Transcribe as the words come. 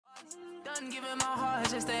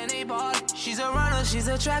She's a runner, she's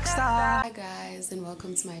a track star. Hi guys, and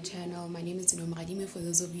welcome to my channel. My name is Limpopo. For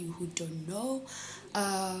those of you who don't know,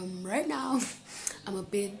 right now I'm a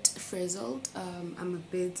bit frizzled. I'm a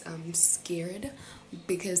bit scared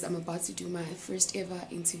because I'm about to do my first ever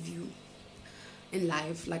interview in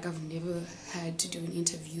life. Like, I've never had to do an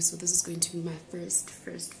interview, so this is going to be my first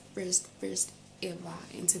ever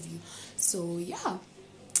interview. So yeah,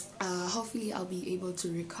 hopefully I'll be able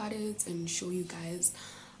to record it and show you guys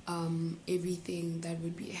everything that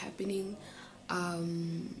would be happening.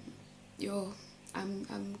 I'm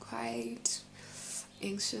quite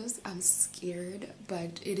anxious, I'm scared,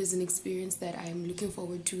 but it is an experience that I'm looking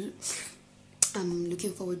forward to.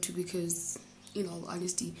 Because, in all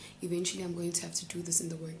honesty, eventually I'm going to have to do this in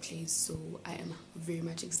the workplace, so I am very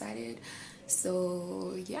much excited.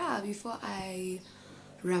 So yeah, before I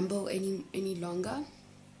ramble any longer,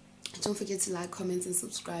 don't forget to like, comment, and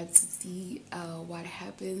subscribe to see what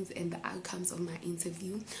happens and the outcomes of my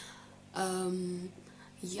interview.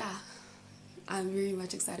 Yeah, I'm very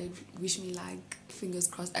much excited. Wish me luck, fingers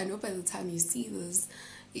crossed. I know by the time you see this,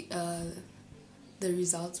 the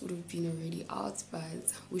results would have been already out,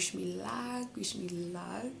 but wish me luck,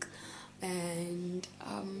 and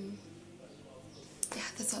yeah,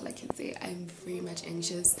 that's all I can say. I'm very much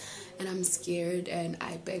anxious and I'm scared, and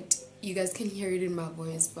I bet you guys can hear it in my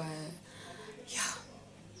voice, but yeah.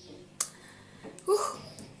 Whew.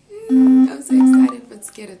 I'm so excited but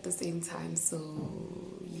scared at the same time. So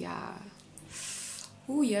yeah.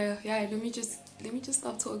 Oh yeah. Let me just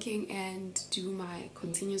stop talking and do my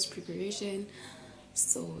continuous preparation.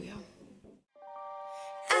 So yeah.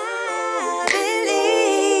 I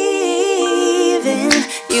believe in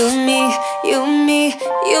you, me, yeah. I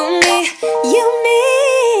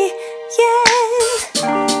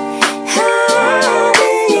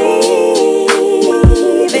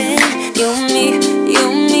believe in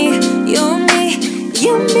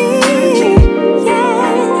you, me, yeah.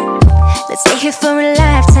 Let's stay here for a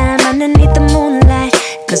lifetime underneath the moonlight,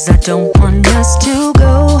 'cause I don't want us to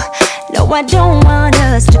go. No, I don't want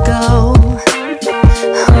us to go.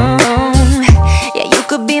 Yeah, you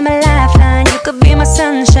could be my lifeline, you could be my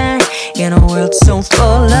sunshine in a world so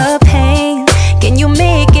full of pain. Can you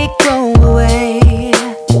make it go away?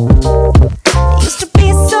 Used to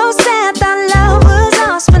be so sad that love was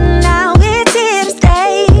lost, but now it's here to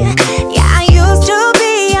stay. Yeah, I used to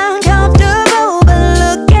be uncomfortable, but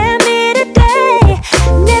look at me today.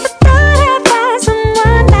 Never thought I'd find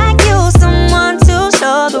someone like you, someone to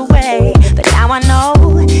show the way. But now I know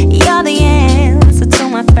you're the answer to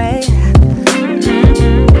my prayer.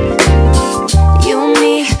 You and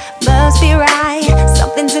me must be right.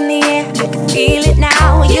 Something's in the air, I can feel it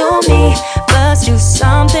now. You and me must do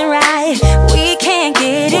something right. We can't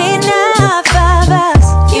get enough of us.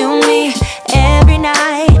 You and me every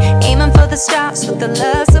night, aiming for the stars with the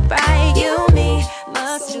love so bright. You and me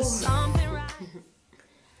must do something right.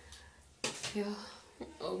 Yeah.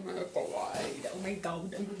 Oh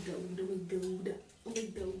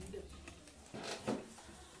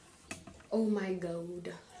my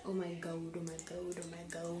god. Oh my god. Oh my god. Oh my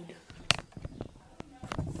god.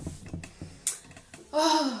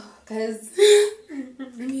 Oh, guys.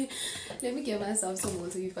 let me get myself some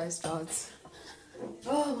water before I start.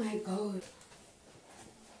 Oh my god.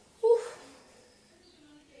 Whew.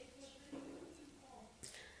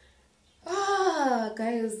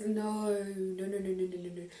 Guys, no.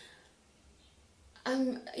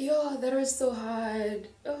 That was so hard.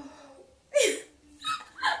 Oh.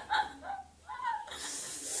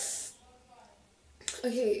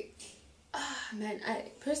 Okay, man,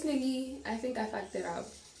 I think I fucked it up.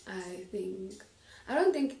 I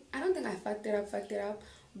don't think I fucked it up,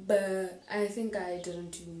 but I think I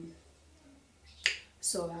didn't do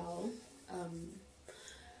so well.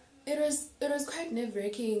 It was quite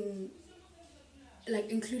nerve-wracking, like,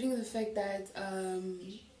 including the fact that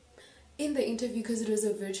in the interview, because it was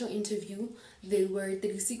a virtual interview, there were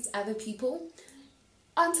 36 other people.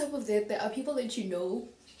 On top of that, there are people that you know,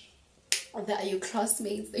 that are your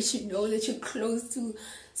classmates, that you know, that you're close to.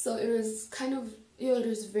 So it was kind of, it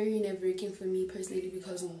was very nerve-wracking for me personally,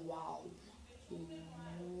 because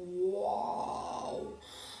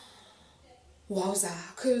wowza,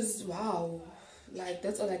 because wow, like,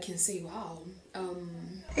 that's all I can say. Wow.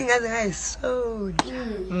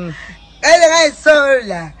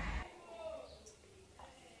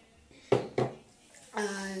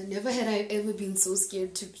 Never had I ever been so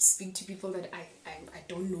scared to speak to people that I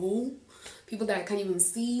don't know, people that I can't even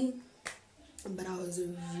see, but I was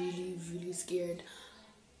really scared.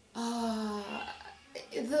 I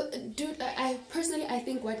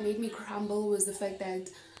think what made me crumble was the fact that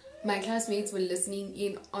my classmates were listening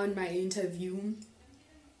in on my interview.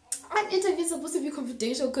 An interview is supposed to be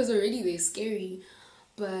confidential because already they're scary.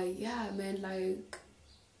 But yeah, man, like,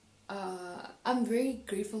 I'm very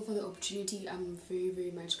grateful for the opportunity. I'm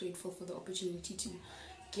very much grateful for the opportunity to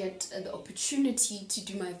get the opportunity to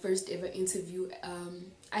do my first ever interview.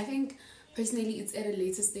 I think personally it's at a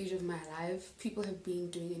later stage of my life. People have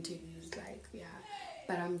been doing interviews, like, yeah,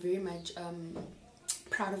 but I'm very much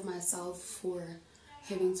proud of myself for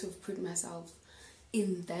having to have put myself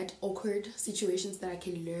in that awkward situations that I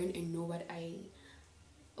can learn and know what I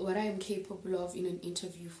am capable of in an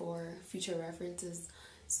interview for future references.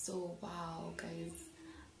 So wow, guys,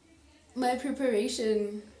 my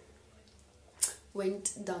preparation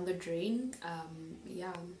went down the drain.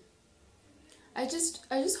 Yeah, I just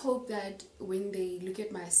hope that when they look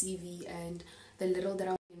at my CV and the little that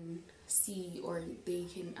I can see, or they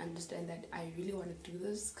can understand that I really want to do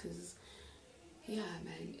this, because yeah,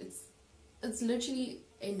 man, it's literally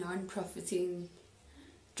a non-profiting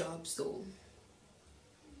job. So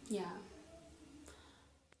yeah.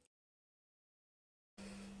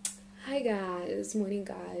 Hi guys, morning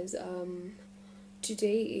guys.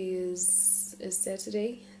 Today is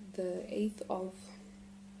Saturday, the 8th of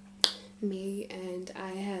May, and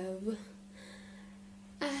I have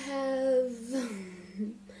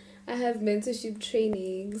mentorship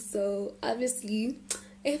training. So obviously,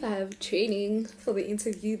 if I have training for the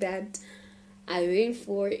interview that I went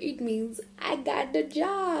for, it means I got the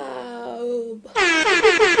job.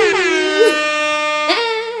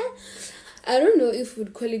 I don't know if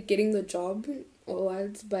we'd call it getting the job or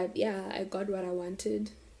what, but yeah, I got what I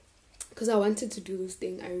wanted, because I wanted to do this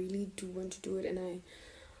thing. I really do want to do it, and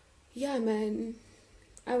yeah, man,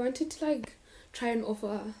 I wanted to like try and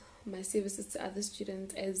offer my services to other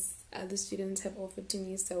students as other students have offered to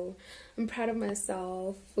me. So I'm proud of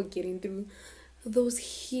myself for getting through those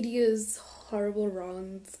hideous, horrible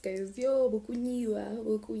rounds, guys. Yo,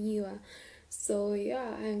 bokuniwa. So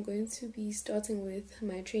yeah, I'm going to be starting with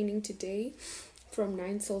my training today from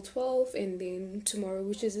 9 till 12, and then tomorrow,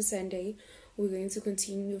 which is a Sunday, we're going to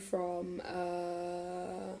continue from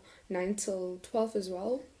 9 till 12 as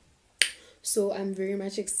well. So I'm very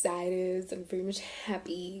much excited. I'm very much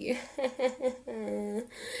happy.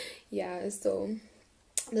 Yeah, so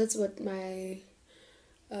that's what my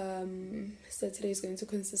Saturday is going to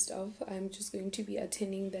consist of. I'm just going to be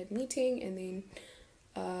attending that meeting and then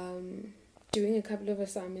doing a couple of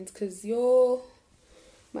assignments, because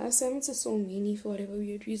my assignments are so many for whatever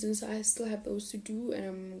weird reasons. So I still have those to do, and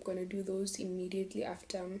I'm gonna do those immediately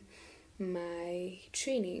after my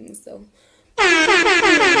training. So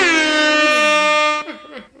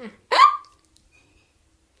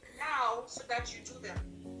now, so that you do them.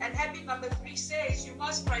 And habit number 3 says you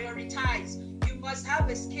must prioritize. You must have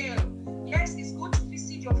a scale. Yes, it's good to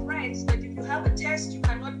visit your friends, but if you have a test, you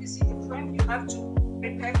cannot visit your friend. You have to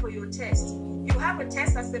prepare for your test. You have a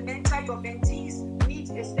test as the mentor, your mentees need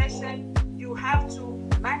a session. You have to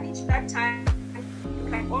manage that time. You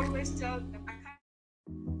can always tell them.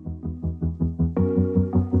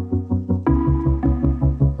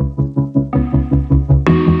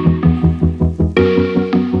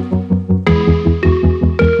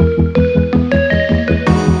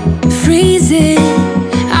 Freezing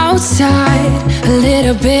outside, a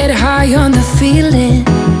little bit high on the feeling.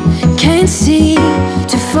 Can't seem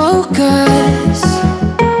to focus.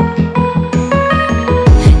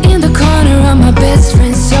 In the corner of my best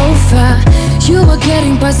friend's sofa, you were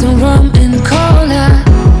getting buzzed on rum and cola.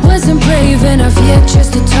 Wasn't brave enough yet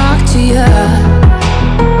just to talk to you.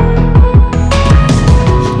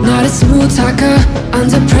 Not a smooth talker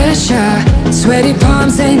under pressure. Sweaty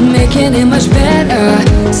palms ain't making it much better.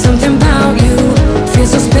 Something about you feels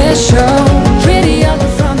so special. Pretty up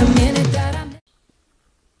from the minute that I'm...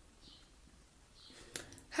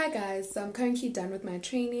 Hi guys, so I'm currently done with my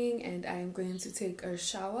training and I'm going to take a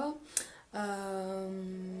shower.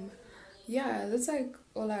 Yeah, that's like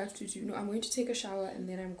all I have to do. No, I'm going to take a shower and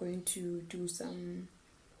then I'm going to do some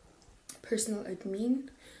personal admin,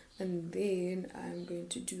 and then I'm going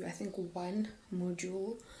to do, I think, 1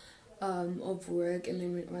 module of work, and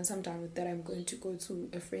then once I'm done with that, I'm going to go to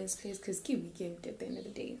a friend's place, because it's weekend at the end of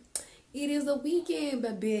the day. It is the weekend,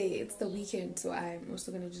 baby. It's the weekend, so I'm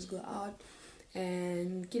also gonna just go out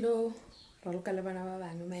and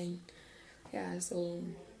yeah. So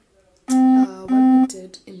what we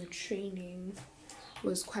did in the training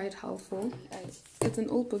was quite helpful. It's an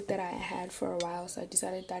old book that I had for a while, so I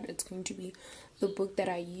decided that it's going to be the book that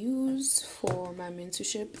I use for my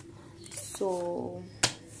mentorship. So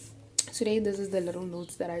today, this is the little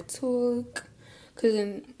notes that I took. because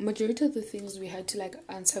in majority of the things we had to like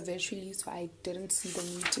answer virtually, so I didn't see the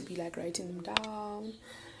need to be like writing them down.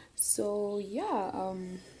 So yeah,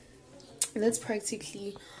 that's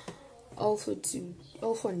practically all for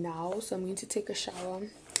now. So I'm going to take a shower,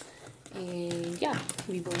 and yeah,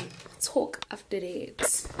 we will talk after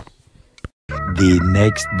that. The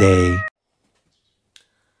next day.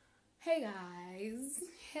 Hey guys,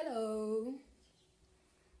 hello,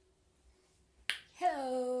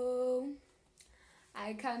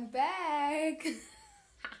 I come back.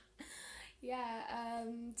 Yeah,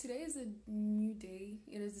 today is a new day.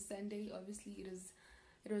 It is a Sunday. Obviously it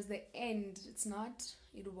was the end.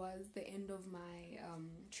 It was the end of my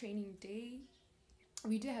training day.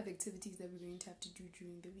 We do have activities that we're going to have to do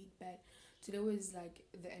during the week, but today was like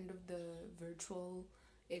the end of the virtual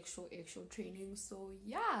actual training. So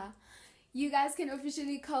yeah, you guys can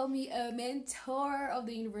officially call me a mentor of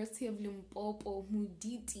the University of Limpopo,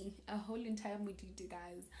 Muditi, a whole entire Muditi,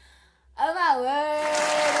 guys. Oh my word,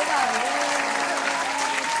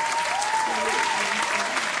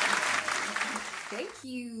 Thank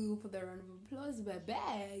you for the round of applause,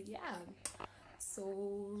 baby. Yeah. So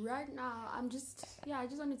right now, I just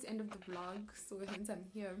wanted to end of the vlog, so hence I'm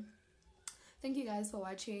here. Thank you guys for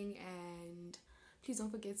watching, and please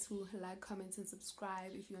don't forget to like, comment, and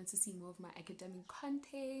subscribe if you want to see more of my academic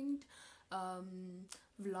content,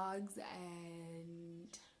 vlogs,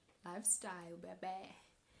 and lifestyle, baby.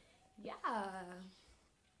 Yeah.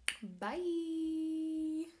 Bye.